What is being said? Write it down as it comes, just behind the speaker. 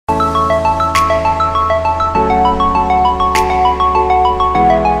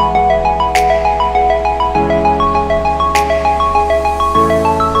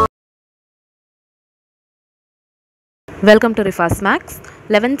Welcome to RIFAS Max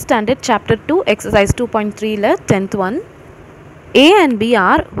 11th standard chapter 2 exercise 2.3 la 10th one. A and B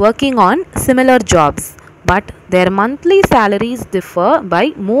are working on similar jobs but their monthly salaries differ by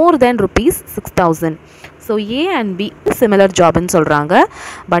more than rupees 6,000. So A and B similar job ன்னு சொல்றாங்க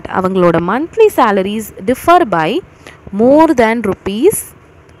but அவங்களோட monthly salaries differ by more than rupees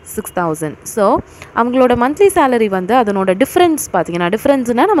 6,000. So அவங்களோட monthly salary வந்து அதனோட difference பார்த்தீங்கன்னா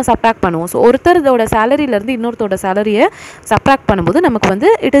டிஃப்ரென்ஸ்னால் நம்ம subtract பண்ணுவோம். So ஒருத்தரோட சேலரியிலேருந்து இன்னொருத்தரோட சேலரியை சப்ராக்ட் பண்ணும்போது நமக்கு வந்து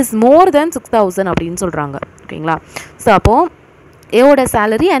இட் இஸ் மோர் தென் 6,000 அப்படின்னு சொல்கிறாங்க. ஓகேங்களா? ஸோ அப்போது ஏவோட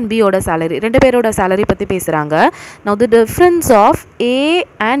சேலரி அண்ட் பியோட சேலரி ரெண்டு பேரோட சேலரி பற்றி பேசுகிறாங்க. Now the difference of A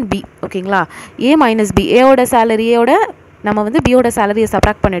and B. ஓகேங்களா? ஏ மைனஸ் பி, ஏவோட சேலரியோட நம்ம வந்து பியோட சேலரியை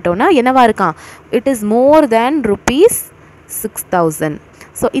சப்ராக்ட் பண்ணிட்டோம்னா என்னவா இருக்கான்? It is more than rupees 6,000.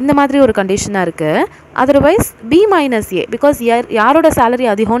 So இந்த மாதிரி ஒரு கண்டிஷனாக இருக்குது. Otherwise B minus A, because யாரோட சேலரி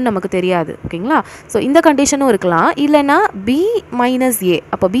அதிகம்னு நமக்கு தெரியாது. ஓகேங்களா? ஸோ இந்த கண்டிஷனும் இருக்கலாம். இல்லைனா பி மைனஸ் ஏ,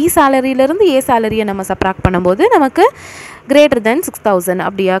 அப்போ பி சேலரியிலேருந்து ஏ சேலரியை நம்ம சப்ராக்ட் பண்ணும்போது நமக்கு கிரேட்டர் தென் 6,000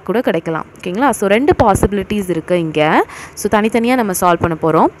 அப்படியா கூட கிடைக்கலாம். ஓகேங்களா? ஸோ ரெண்டு பாசிபிலிட்டிஸ் இருக்குது இங்கே. ஸோ தனித்தனியாக நம்ம சால்வ் பண்ண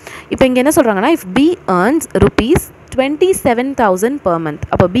போகிறோம். இப்போ இங்கே என்ன சொல்கிறாங்கன்னா, if B earns rupees 27,000 per month.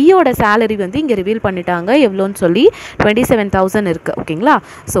 அப்போ பியோட சேலரி வந்து இங்கே ரிவீல் பண்ணிட்டாங்க எவ்வளோன்னு சொல்லி 27,000 இருக்குது. ஓகேங்களா?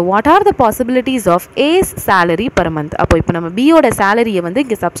 So what are the possibilities of ace salary per month? அப்போ இப்போ நம்ம பியோட சேலரியை வந்து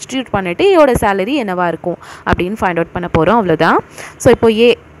இங்கே சப்ஸ்டியூட் பண்ணிவிட்டு ஏயோட சேலரி என்னவா இருக்கும் அப்படின்னு ஃபைண்ட் அவுட் பண்ண போகிறோம். அவ்வளோதான். ஸோ இப்போ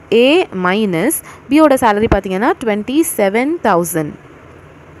ஏ மைனஸ் பியோட சேலரி பார்த்தீங்கன்னா 27,000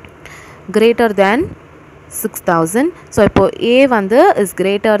 கிரேட்டர் தேன் 6,000. ஸோ இப்போது ஏ வந்து இஸ்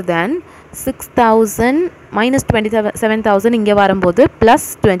கிரேட்டர் தேன் 6,000 மைனஸ் 27,000 இங்கே வரும்போது ப்ளஸ்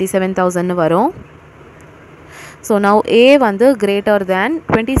 27,000 வரும். ஸோ நவ் ஏ வந்து கிரேட்டர் தேன்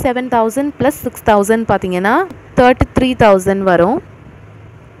 27,000 ப்ளஸ் 6,000 பார்த்தீங்கன்னா 33,000 வரும்.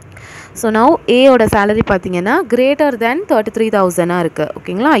 ஸோ நவ் ஏயோட சேலரி பார்த்தீங்கன்னா கிரேட்டர் தேன் 33,000 இருக்குது.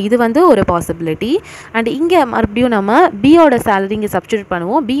 ஓகேங்களா? இது வந்து ஒரு பாசிபிலிட்டி. அண்ட் இங்கே மறுபடியும் நம்ம பியோட சேலரி இங்கே சப்ஸ்டியூட்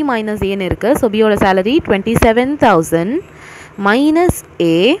பண்ணுவோம். பி மைனஸ் ஏன்னு இருக்குது. ஸோ பியோட salary 27,000 minus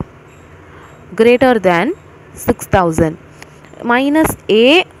A greater than 6,000 minus A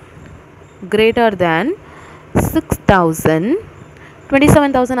greater than 6,000.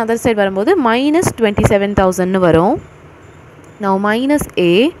 27,000 other side வரும்போது minus 27,000 வரும். now minus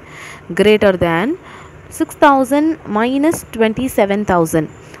A greater than 6,000 minus 27,000.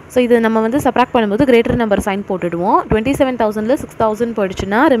 So இது நம்ம வந்து சப்ராக்ட் பண்ணும்போது கிரேட்டர் நம்பர் சைன் போட்டுடுவோம். 27,000ல் 6,000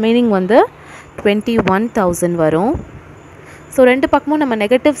 போயிடுச்சுன்னா ரிமைனிங் வந்து 21,000 வரும். ஸோ ரெண்டு பக்கமும் நம்ம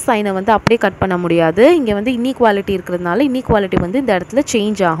நெகட்டிவ் சைனை வந்து அப்படியே கட் பண்ண முடியாது. இங்கே வந்து இன்இக்வாலிட்டி இருக்கிறதுனால இன்இக்வாலிட்டி வந்து இந்த இடத்துல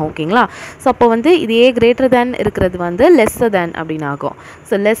சேஞ்ச் ஆகும். ஓகேங்களா? ஸோ அப்போ வந்து இது ஏ கிரேட்டர் தேன் இருக்கிறது வந்து லெஸ்ஸர் தேன் அப்படின்னு ஆகும்.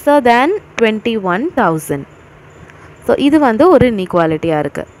 ஸோ லெஸ்ஸர் தேன் 21,000. ஸோ இது வந்து ஒரு இன்இக்வாலிட்டியாக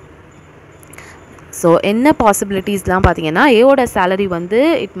இருக்குது. ஸோ என்ன பாசிபிலிட்டிஸ்லாம் பார்த்தீங்கன்னா, ஏவோட சேலரி வந்து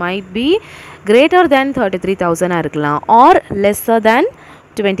it might be greater than 33,000 இருக்கலாம் ஆர் லெஸ்ஸர் தேன்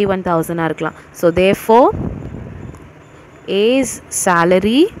 21,000 இருக்கலாம். So therefore A's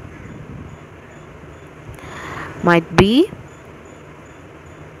salary might be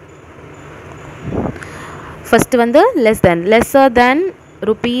first வந்து lesser than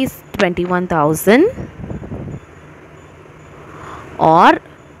rupees 21,000 or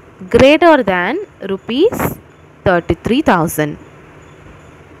greater than rupees 33,000.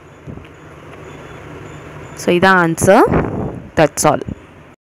 So இதான் answer. That's all.